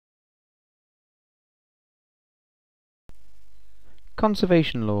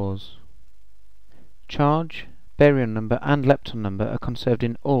Conservation laws. Charge, baryon number and lepton number are conserved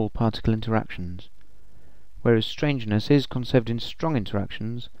in all particle interactions, whereas strangeness is conserved in strong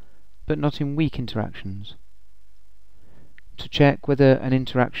interactions, but not in weak interactions. To check whether an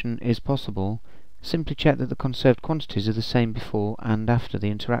interaction is possible, simply check that the conserved quantities are the same before and after the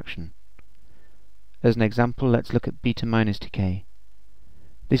interaction. As an example, let's look at beta-minus decay.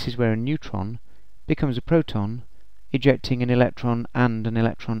 This is where a neutron becomes a proton, ejecting an electron and an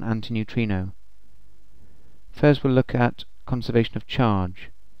electron antineutrino. First we'll look at conservation of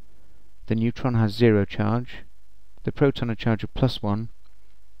charge. The neutron has 0 charge, the proton a charge of +1,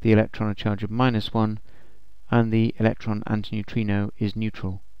 the electron a charge of -1, and the electron antineutrino is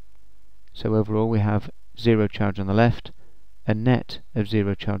neutral. So overall we have 0 charge on the left, a net of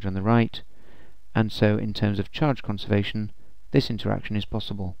 0 charge on the right, and so in terms of charge conservation, this interaction is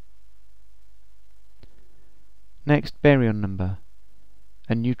possible. Next, baryon number.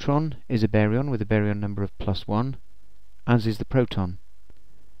 A neutron is a baryon with a baryon number of +1, as is the proton.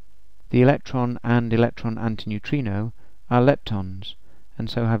 The electron and electron antineutrino are leptons, and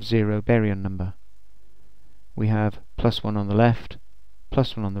so have 0 baryon number. We have +1 on the left,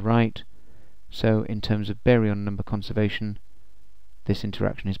 +1 on the right, so in terms of baryon number conservation, this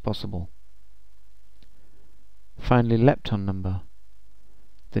interaction is possible. Finally, lepton number.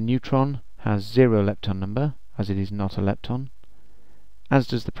 The neutron has 0 lepton number, as it is not a lepton, as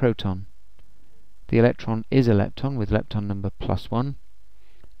does the proton. The electron is a lepton with lepton number +1,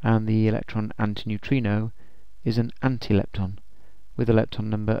 and the electron antineutrino is an antilepton with a lepton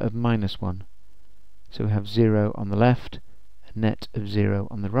number of -1. So we have 0 on the left, a net of 0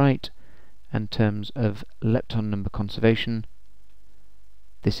 on the right, and in terms of lepton number conservation,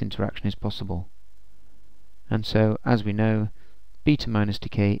 this interaction is possible. And so, as we know, beta-minus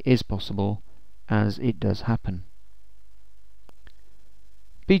decay is possible, as it does happen.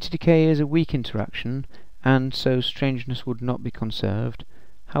 Beta decay is a weak interaction, and so strangeness would not be conserved.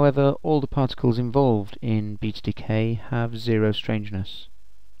 However, all the particles involved in beta decay have 0 strangeness.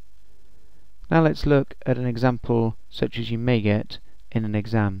 Now let's look at an example such as you may get in an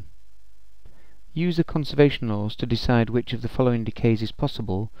exam. Use the conservation laws to decide which of the following decays is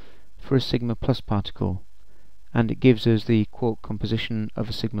possible for a sigma plus particle, and it gives us the quark composition of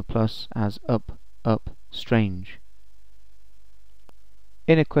a sigma plus as up, up, strange.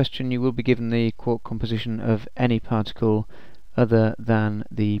 In a question you will be given the quark composition of any particle other than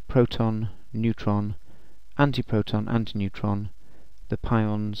the proton, neutron, antiproton, antineutron, the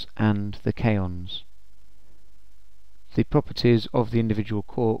pions and the kaons. The properties of the individual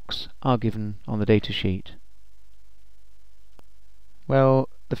quarks are given on the datasheet. Well,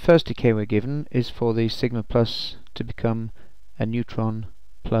 the first decay we're given is for the sigma plus to become a neutron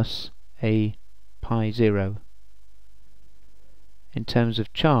plus a pi 0. In terms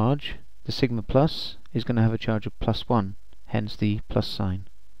of charge, the sigma plus is going to have a charge of +1, hence the plus sign.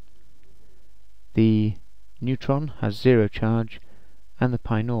 The neutron has 0 charge, and the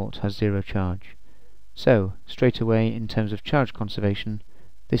pi naught has 0 charge. So, straight away, in terms of charge conservation,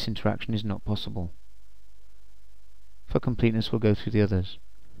 this interaction is not possible. For completeness, we'll go through the others.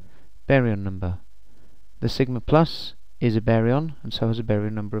 Baryon number. The sigma plus is a baryon, and so has a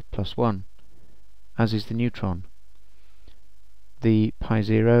baryon number of +1, as is the neutron. The pi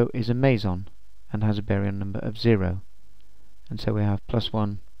 0 is a meson, and has a baryon number of 0, and so we have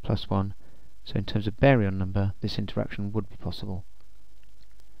 +1, +1, so in terms of baryon number, this interaction would be possible.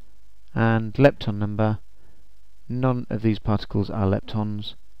 And lepton number, none of these particles are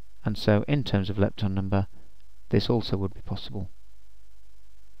leptons, and so in terms of lepton number, this also would be possible.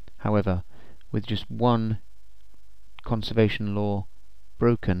 However, with just one conservation law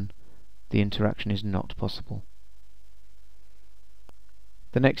broken, the interaction is not possible.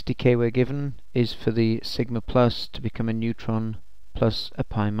 The next decay we're given is for the sigma plus to become a neutron plus a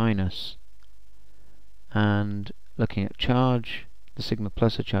pi minus. And looking at charge, the sigma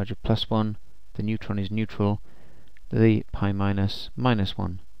plus a charge of +1, the neutron is neutral, the pi minus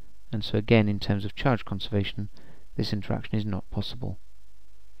 -1, and so again in terms of charge conservation this interaction is not possible.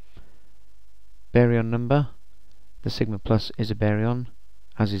 Baryon number, the sigma plus is a baryon,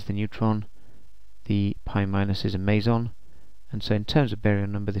 as is the neutron, the pi minus is a meson, and so in terms of baryon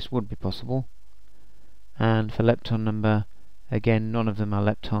number this would be possible. And for lepton number, again none of them are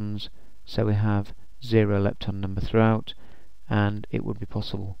leptons, so we have 0 lepton number throughout, and it would be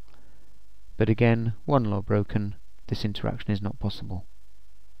possible. But again, one law broken, this interaction is not possible.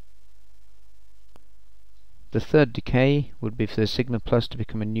 The third decay would be for the sigma plus to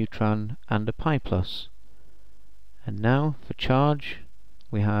become a neutron and a pi plus. And now for charge,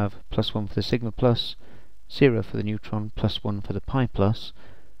 we have +1 for the sigma plus, 0 for the neutron, plus 1 for the pi plus,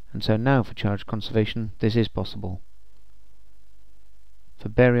 and so now for charge conservation this is possible. For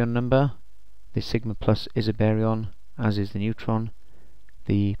baryon number, the sigma plus is a baryon, as is the neutron.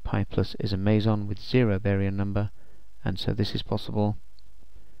 The pi plus is a meson with 0 baryon number, and so this is possible.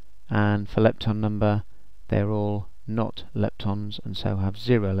 And for lepton number, they're all not leptons and so have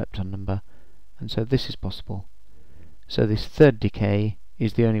 0 lepton number, and so this is possible. So this third decay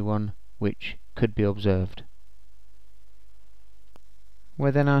is the only one which could be observed.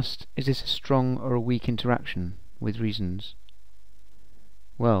 We're then asked, is this a strong or a weak interaction, with reasons?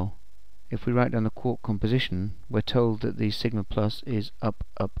 Well, if we write down the quark composition, we're told that the sigma plus is up,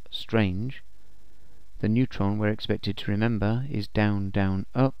 up, strange. The neutron, we're expected to remember, is down, down,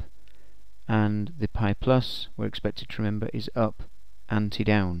 up, and the pi plus, we're expected to remember, is up,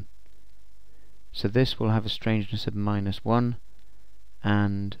 anti-down. So this will have a strangeness of -1,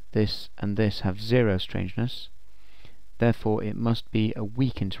 and this have 0 strangeness. Therefore it must be a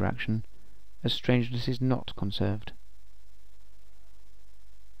weak interaction, as strangeness is not conserved.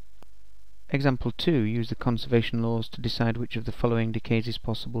 Example 2. Use the conservation laws to decide which of the following decays is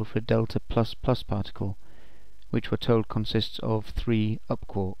possible for a delta plus plus particle, which we're told consists of 3 up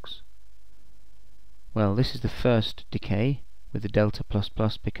quarks. Well, this is the first decay, with the delta plus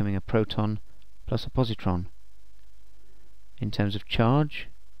plus becoming a proton plus a positron. In terms of charge,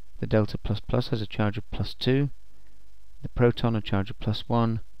 the delta plus plus has a charge of +2, the proton a charge of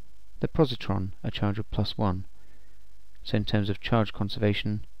 +1, the positron a charge of +1. So in terms of charge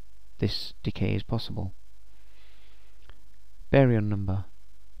conservation, this decay is possible. Baryon number.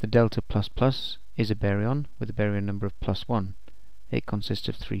 The delta plus plus is a baryon with a baryon number of +1. It consists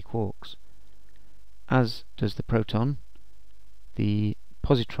of 3 quarks. As does the proton, the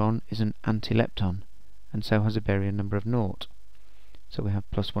positron is an antilepton and so has a baryon number of 0. So we have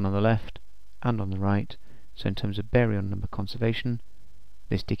 +1 on the left and on the right, so in terms of baryon number conservation,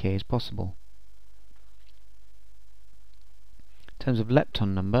 this decay is possible. In terms of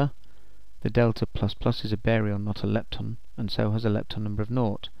lepton number, the delta plus plus is a baryon, not a lepton, and so has a lepton number of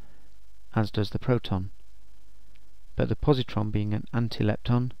 0, as does the proton. But the positron, being an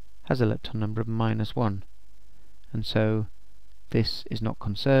antilepton, has a lepton number of -1, and so this is not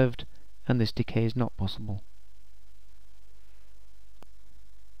conserved, and this decay is not possible.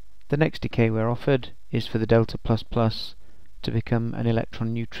 The next decay we're offered is for the delta plus plus to become an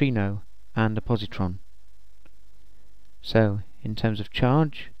electron neutrino and a positron. So, in terms of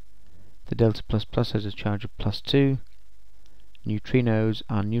charge, the delta plus plus has a charge of +2, neutrinos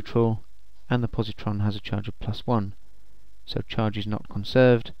are neutral, and the positron has a charge of +1. So charge is not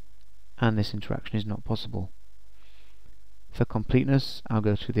conserved, and this interaction is not possible. For completeness, I'll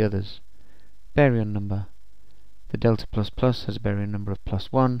go through the others. Baryon number. The delta plus plus has a baryon number of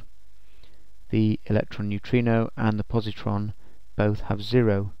 +1. The electron neutrino and the positron both have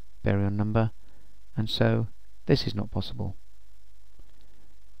 0 baryon number, and so this is not possible.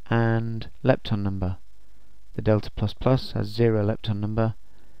 And lepton number. The delta plus plus has 0 lepton number.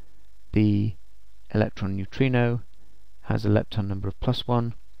 The electron neutrino has a lepton number of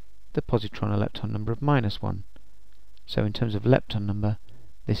 +1. The positron a lepton number of -1. So in terms of lepton number,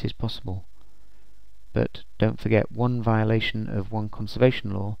 this is possible. But don't forget, one violation of one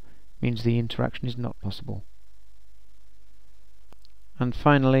conservation law means the interaction is not possible. And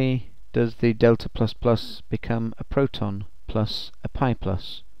finally, does the delta plus plus become a proton plus a pi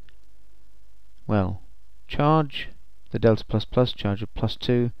plus? Well, charge, the delta plus plus charge of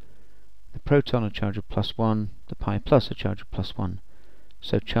 +2, the proton a charge of +1, the pi plus a charge of +1.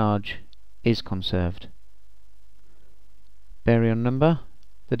 So charge is conserved. Baryon number,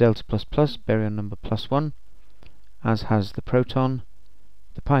 the delta plus plus baryon number +1, as has the proton.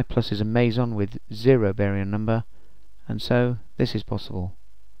 The pi plus is a meson with 0 baryon number, and so this is possible.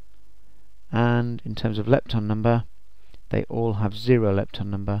 And in terms of lepton number, they all have 0 lepton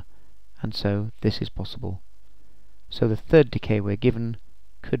number, and so this is possible. So the third decay we're given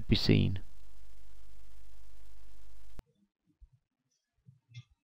could be seen.